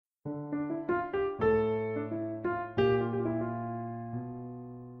Hello,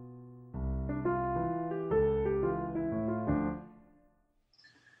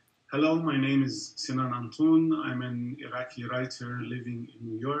 my name is Sinan Antoon. I'm an Iraqi writer living in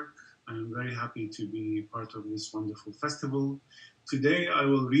New York. I'm very happy to be part of this wonderful festival. Today I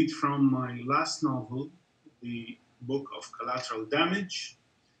will read from my last novel, the Book of Collateral Damage,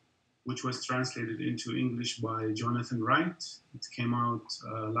 which was translated into English by Jonathan Wright. It came out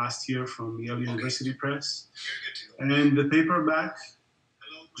last year from Yale University Press. And the paperback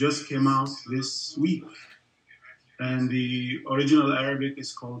just came out this week. And the original Arabic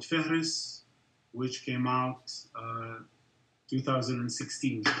is called Fihris, which came out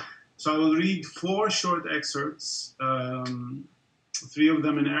 2016. So I will read 4 short excerpts, 3 of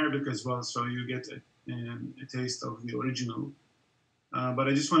them in Arabic as well, so you get a taste of the original. But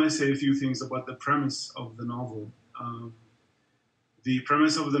I just want to say a few things about the premise of the novel. The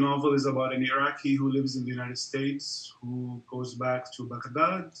premise of the novel is about an Iraqi who lives in the United States, who goes back to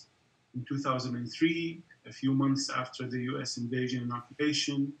Baghdad in 2003, a few months after the US invasion and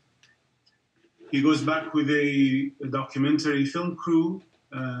occupation. He goes back with a documentary film crew,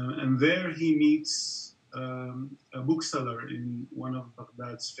 and there he meets a bookseller in one of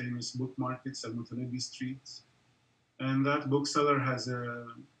Baghdad's famous book markets, Al-Mutanabi Street. And that bookseller has a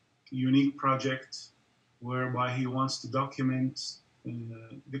unique project whereby he wants to document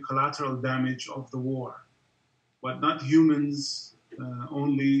the collateral damage of the war, but not humans,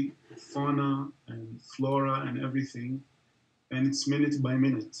 only fauna and flora and everything, and it's minute by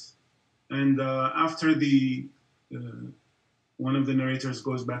minute. And after one of the narrators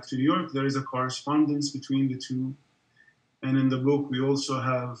goes back to New York, there is a correspondence between the two. And in the book, we also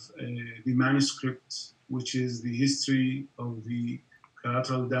have the manuscript, which is the history of the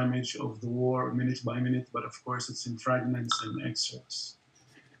collateral damage of the war, minute by minute, but of course it's in fragments and excerpts.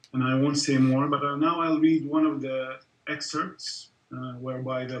 And I won't say more, but now I'll read one of the excerpts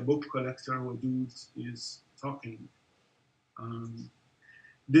whereby the book collector, Wadud, is talking.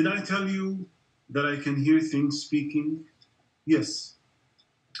 Did I tell you that I can hear things speaking? Yes,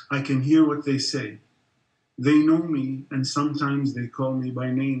 I can hear what they say. They know me, and sometimes they call me by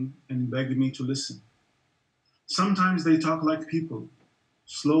name and beg me to listen. Sometimes they talk like people,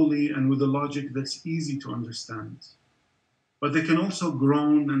 slowly and with a logic that's easy to understand. But they can also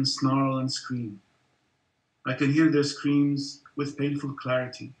groan and snarl and scream. I can hear their screams with painful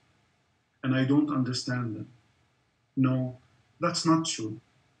clarity, and I don't understand them. No, that's not true.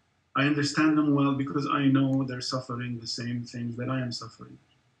 I understand them well because I know they're suffering the same things that I am suffering.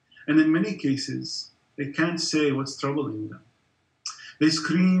 And in many cases, they can't say what's troubling them. They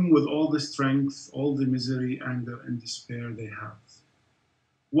scream with all the strength, all the misery, anger, and despair they have.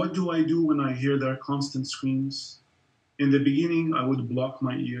 What do I do when I hear their constant screams? In the beginning, I would block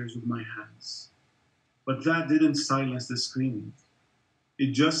my ears with my hands. But that didn't silence the screaming.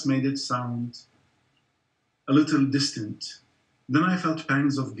 It just made it sound a little distant. Then I felt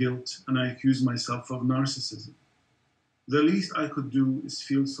pangs of guilt, and I accused myself of narcissism. The least I could do is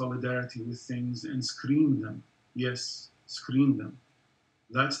feel solidarity with things and scream them. Yes, scream them.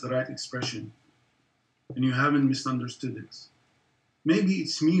 That's the right expression. And you haven't misunderstood it. Maybe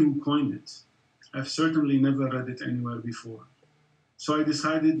it's me who coined it. I've certainly never read it anywhere before. So I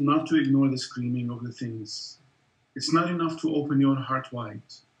decided not to ignore the screaming of the things. It's not enough to open your heart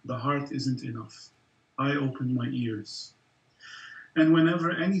wide. The heart isn't enough. I opened my ears. And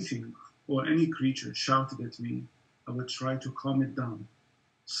whenever anything or any creature shouted at me, I would try to calm it down.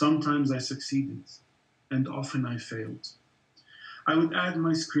 Sometimes I succeeded, and often I failed. I would add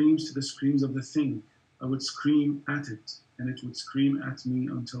my screams to the screams of the thing. I would scream at it, and it would scream at me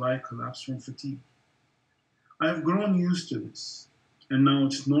until I collapsed from fatigue. I have grown used to this, and now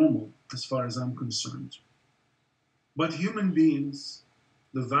it's normal as far as I'm concerned. But human beings,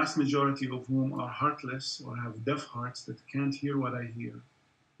 the vast majority of whom are heartless or have deaf hearts that can't hear what I hear,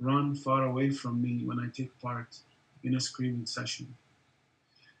 run far away from me when I take part in a screaming session.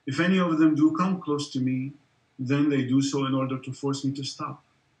 If any of them do come close to me, then they do so in order to force me to stop.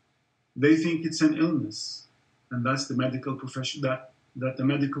 They think it's an illness, and that's the medical profession, that the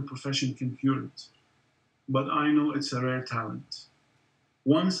medical profession can cure it. But I know it's a rare talent.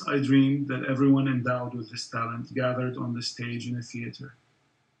 Once I dreamed that everyone endowed with this talent gathered on the stage in a theater,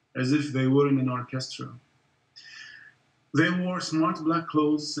 as if they were in an orchestra. They wore smart black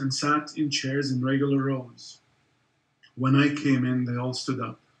clothes and sat in chairs in regular rows. When I came in, they all stood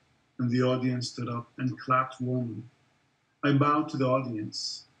up, and the audience stood up and clapped warmly. I bowed to the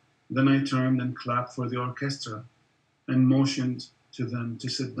audience. Then I turned and clapped for the orchestra and motioned to them to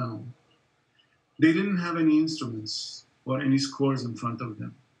sit down. They didn't have any instruments or any scores in front of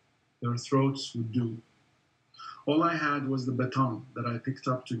them. Their throats would do. All I had was the baton that I picked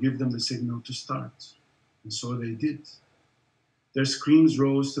up to give them the signal to start. And so they did. Their screams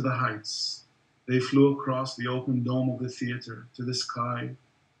rose to the heights. They flew across the open dome of the theater to the sky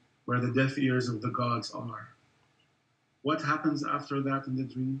where the deaf ears of the gods are. What happens after that in the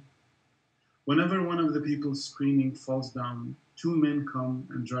dream? Whenever one of the people screaming falls down, two men come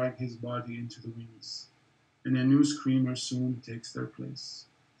and drag his body into the wings, and a new screamer soon takes their place.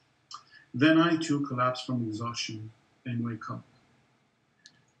 Then I too collapse from exhaustion and wake up.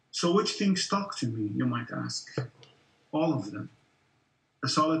 So which things talk to me, you might ask? All of them. A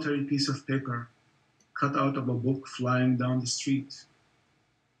solitary piece of paper cut out of a book flying down the street.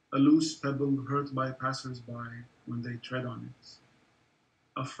 A loose pebble hurt by passers-by when they tread on it.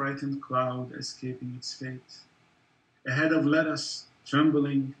 A frightened cloud escaping its fate. A head of lettuce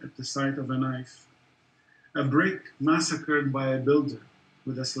trembling at the sight of a knife. A brick massacred by a builder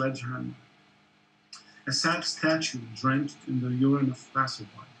with a sledgehammer. A sad statue drenched in the urine of passerby.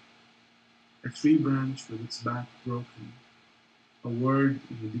 A tree branch with its back broken. A word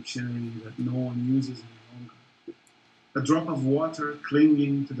in the dictionary that no one uses any longer. A drop of water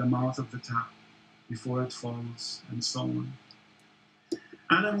clinging to the mouth of the tap before it falls, and so on.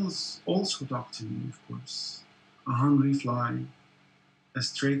 Animals also talk to me, of course. A hungry fly, a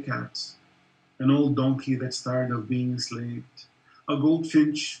stray cat, an old donkey that's tired of being enslaved, a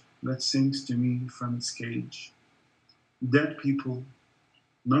goldfinch that sings to me from its cage. Dead people,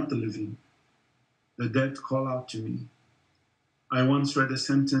 not the living. The dead call out to me. I once read a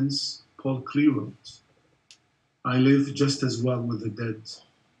sentence Paul Klee wrote, I live just as well with the dead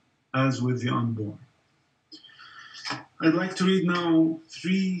as with the unborn. I'd like to read now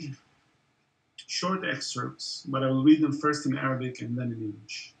 3 short excerpts, but I will read them first in Arabic and then in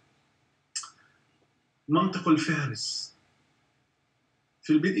English. منطق الفهرس.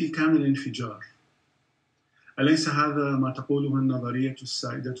 في البدء كان الانفجار. أليس هذا ما تقوله النظرية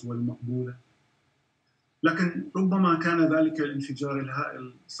السائدة والمقبولة؟ لكن ربما كان ذلك الانفجار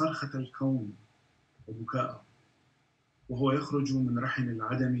الهائل صرخة الكون وبكاءه، وهو يخرج من رحم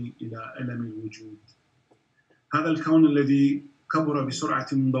العدم إلى ألم الوجود. هذا الكون الذي كبر بسرعة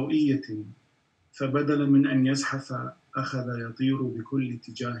ضوئية، فبدلا من أن يزحف أخذ يطير بكل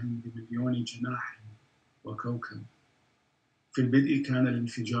اتجاه بمليون جناح وكوكب. في البدء كان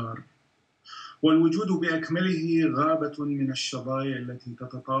الانفجار، والوجود بأكمله غابة من الشظايا التي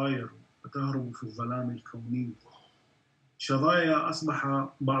تتطاير وتهرب في الظلام الكوني. شظايا أصبح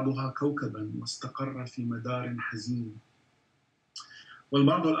بعضها كوكبا واستقر في مدار حزين،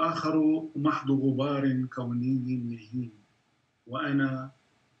 والبعض الآخر محض غبار كوني يهين. وأنا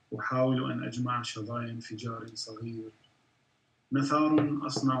أحاول أن أجمع شظايا انفجار صغير، نثار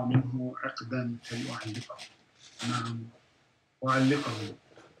أصنع منه عقدا كي أعلقه. نعم، أعلقه،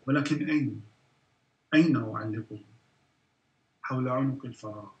 ولكن أين؟ أين أعلقه؟ حول عنق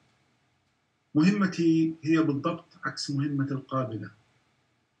الفراغ. مهمتي هي بالضبط عكس مهمة القابلة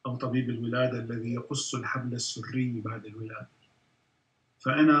أو طبيب الولادة الذي يقص الحبل السري بعد الولادة.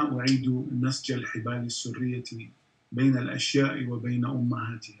 فأنا أعيد نسج الحبال السرية بين الأشياء وبين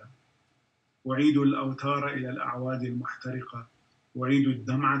أمهاتها. أعيد الأوتار إلى الأعواد المحترقة، أعيد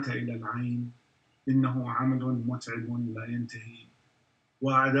الدمعة إلى العين. إنه عمل متعب لا ينتهي،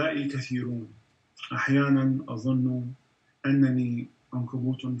 وأعدائي كثيرون. أحيانا أظن أنني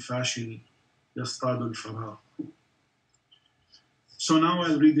عنكبوت فاشل يصطاد الفراغ. So now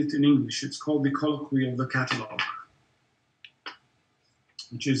I'll read it in English. It's called The Colloquy of the Catalogue,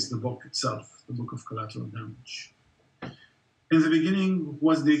 which is the book itself, the Book of Collateral Damage. In the beginning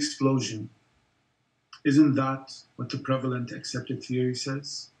was the explosion. Isn't that what the prevalent accepted theory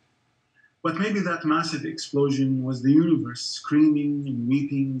says? But maybe that massive explosion was the universe screaming and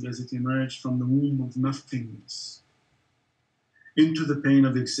weeping as it emerged from the womb of nothingness into the pain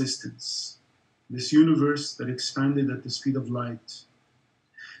of existence. This universe that expanded at the speed of light.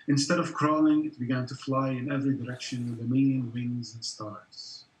 Instead of crawling, it began to fly in every direction with a million wings and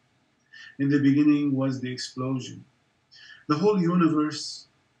stars. In the beginning was the explosion. The whole universe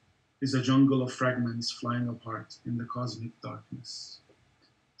is a jungle of fragments flying apart in the cosmic darkness.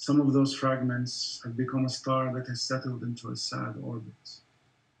 Some of those fragments have become a star that has settled into a sad orbit.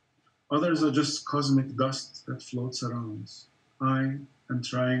 Others are just cosmic dust that floats around. I am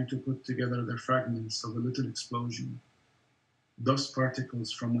trying to put together the fragments of a little explosion. Dust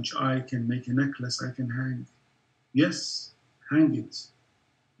particles from which I can make a necklace I can hang. Yes, hang it.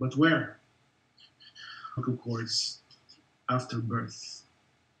 But where? Umbilical cords after birth.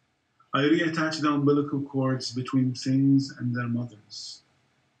 I reattach the umbilical cords between things and their mothers.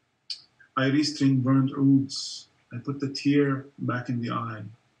 I restring burned roots. I put the tear back in the eye.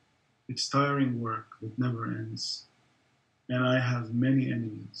 It's tiring work that never ends, and I have many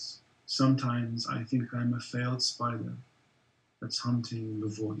enemies. Sometimes I think I'm a failed spider that's hunting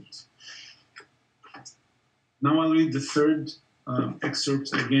the void. Now I'll read the third excerpt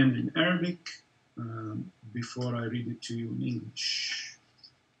again in Arabic before I read it to you in English.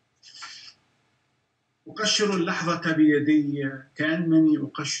 أقشر اللحظة بيدي كأنني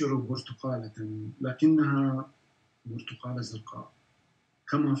أقشر برتقالة لكنها برتقالة زرقاء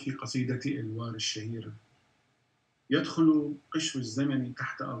كما في قصيدة إلوار الشهيرة. يدخل قشر الزمن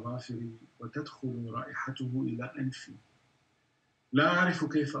تحت أظافري وتدخل رائحته إلى أنفي. لا أعرف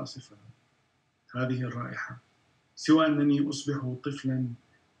كيف أصفها هذه الرائحة سوى أنني أصبح طفلا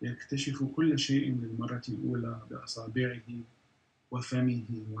يكتشف كل شيء للمرة الأولى بأصابعه وفمه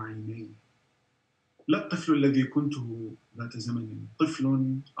وعينيه. لا الطفل الذي كنته ذات زمن،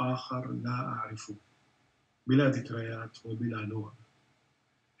 طفل آخر لا أعرفه بلا ذكريات وبلا لغة.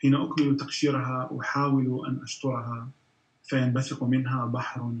 حين أكمل تقشيرها أحاول أن أشطرها فينبثق منها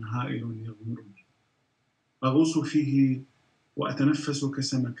بحر هائل يغمرني. أغوص فيه وأتنفس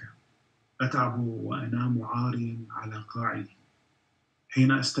كسمكة، أتعب وأنام عاريا على قاعه.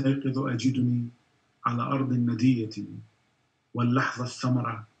 حين أستيقظ أجدني على أرض ندية واللحظة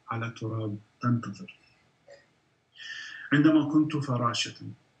الثمرة على تراب تنتظر. عندما كنت فراشة،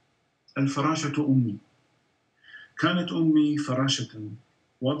 الفراشة أمي. كانت أمي فراشة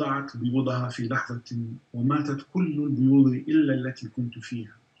وضعت بيوضها في لحظة وماتت كل البيوض إلا التي كنت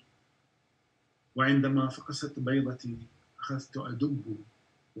فيها. وعندما فقست بيضتي أخذت أدب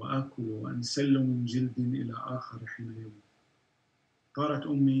وآكل وأنسل من جلد إلى آخر حين يوم. طارت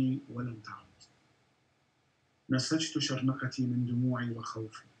أمي ولم تعد. نسجت شرنقتي من دموعي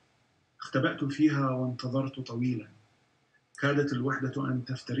وخوفي. اختبأت فيها وانتظرت طويلا. كادت الوحدة أن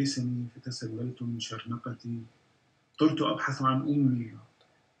تفترسني فتسللت من شرنقتي. طرت أبحث عن أمي.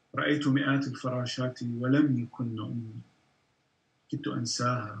 رأيت مئات الفراشات ولم يكن أمي. كدت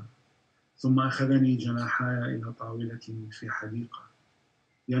أنساها. ثم أخذني جناحاي إلى طاولة في حديقة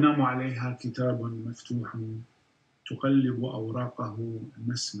ينام عليها كتاب مفتوح تقلب أوراقه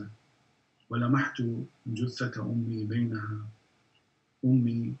نسمة. ولمحت جثة أمي بينها.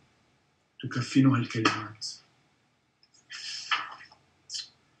 أمي تكفنها الكلمات.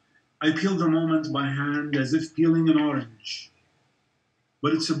 I peel the moment by hand as if peeling an orange,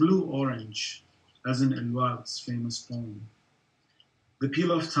 but it's a blue orange, as in Elwad's famous poem. The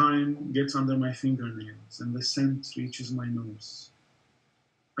peel of time gets under my fingernails and the scent reaches my nose.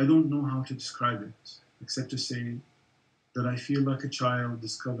 I don't know how to describe it, except to say that I feel like a child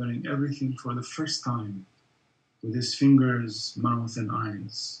discovering everything for the first time with his fingers, mouth, and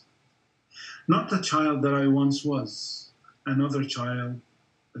eyes. Not the child that I once was, another child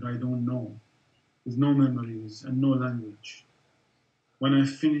that I don't know, with no memories and no language. When I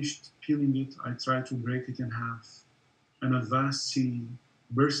finished peeling it, I tried to break it in half, and a vast sea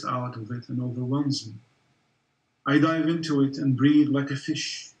bursts out of it and overwhelms me. I dive into it and breathe like a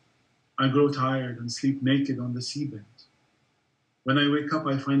fish. I grow tired and sleep naked on the seabed. When I wake up,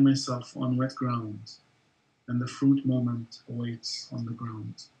 I find myself on wet ground, and the fruit moment awaits on the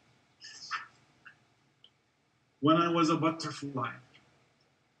ground. When I was a butterfly,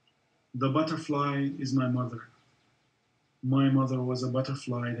 the butterfly is my mother. My mother was a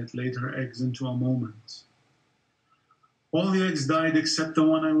butterfly that laid her eggs into a moment. All the eggs died except the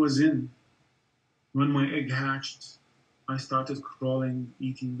one I was in. When my egg hatched, I started crawling,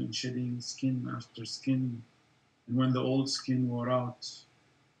 eating and shedding skin after skin. And when the old skin wore out,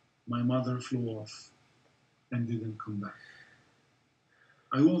 my mother flew off and didn't come back.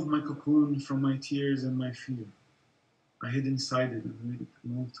 I wove my cocoon from my tears and my fear. I hid inside it and waited a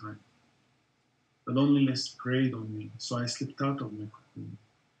long time. The loneliness preyed on me, so I slipped out of my cocoon.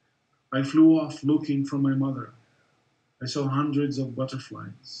 I flew off looking for my mother. I saw hundreds of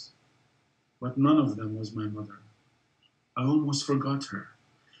butterflies, but none of them was my mother. I almost forgot her.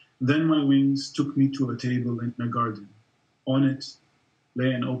 Then my wings took me to a table in a garden. On it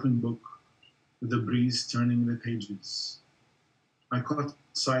lay an open book with the breeze turning the pages. I caught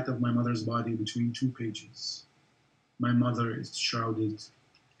sight of my mother's body between two pages. My mother is shrouded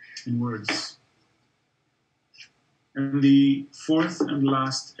in words. And the fourth and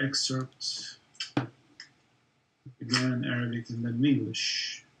last excerpt, again in Arabic and then in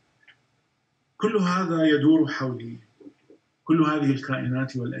English. كل هذا يدور حولي. كل هذه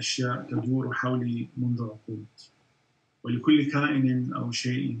الكائنات والأشياء تدور حولي منذ عقود. ولكل كائن أو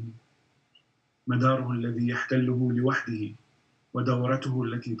شيء مداره الذي يحتله لوحده ودورته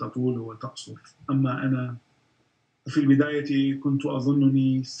التي تطول وتقصر. أما أنا ففي البداية كنت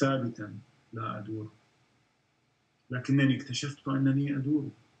أظنني ثابتا لا أدور، لكنني اكتشفت أنني أدور.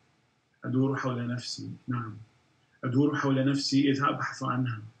 أدور حول نفسي، نعم، أدور حول نفسي إذ أبحث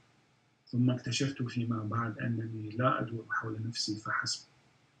عنها، ثم اكتشفت فيما بعد أنني لا أدور حول نفسي فحسب،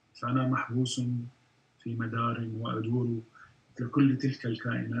 فأنا محبوس في مدار وأدور مثل كل تلك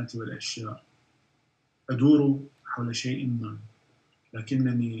الكائنات والأشياء، أدور حول شيء ما،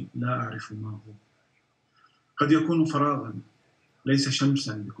 لكنني لا أعرف ما هو. قد يكون فراغا، ليس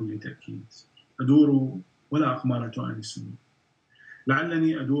شمسا بكل تأكيد، أدور ولا أقمار تؤانسني،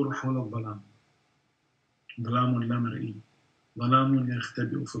 لعلني أدور حول الظلام، ظلام لا مرئي، ظلام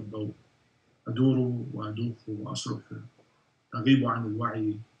يختبئ في الضوء، أدور وأدوخ وأصرخ، أغيب عن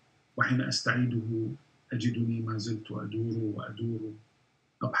الوعي، وحين أستعيده أجدني ما زلت أدور وأدور،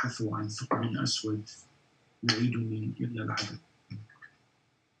 أبحث عن ثقب أسود يعيدني إلى العدم.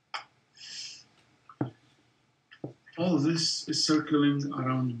 All this is circling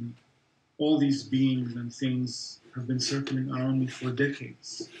around me. All these beings and things have been circling around me for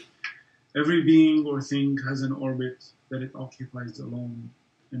decades. Every being or thing has an orbit that it occupies alone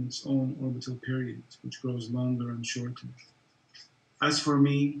in its own orbital period, which grows longer and shorter. As for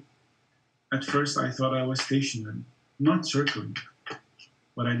me, at first I thought I was stationary, not circling,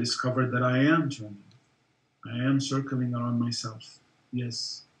 but I discovered that I am turning. I am circling around myself.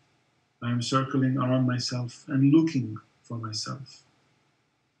 Yes, I am circling around myself and looking for myself.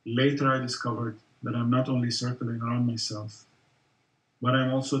 Later I discovered that I'm not only circling around myself, but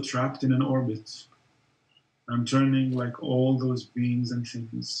I'm also trapped in an orbit. I'm turning like all those beings and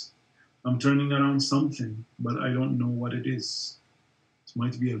things. I'm turning around something, but I don't know what it is. It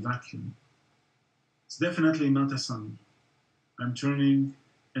might be a vacuum. It's definitely not a sun. I'm turning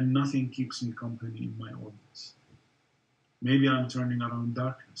and nothing keeps me company in my orbit. Maybe I'm turning around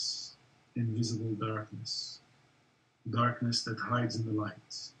darkness, invisible darkness, darkness that hides in the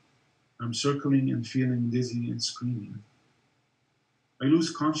light. I'm circling and feeling dizzy and screaming. I lose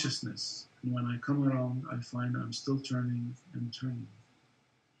consciousness, and when I come around, I find I'm still turning and turning.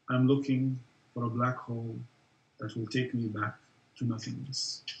 I'm looking for a black hole that will take me back to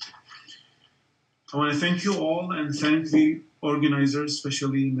nothingness. I want to thank you all and thank the organizers,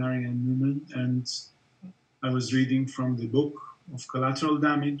 especially Marianne Newman. And I was reading from the Book of Collateral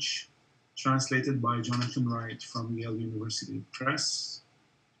Damage, translated by Jonathan Wright from Yale University Press.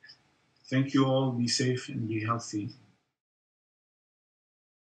 Thank you all. Be safe and be healthy.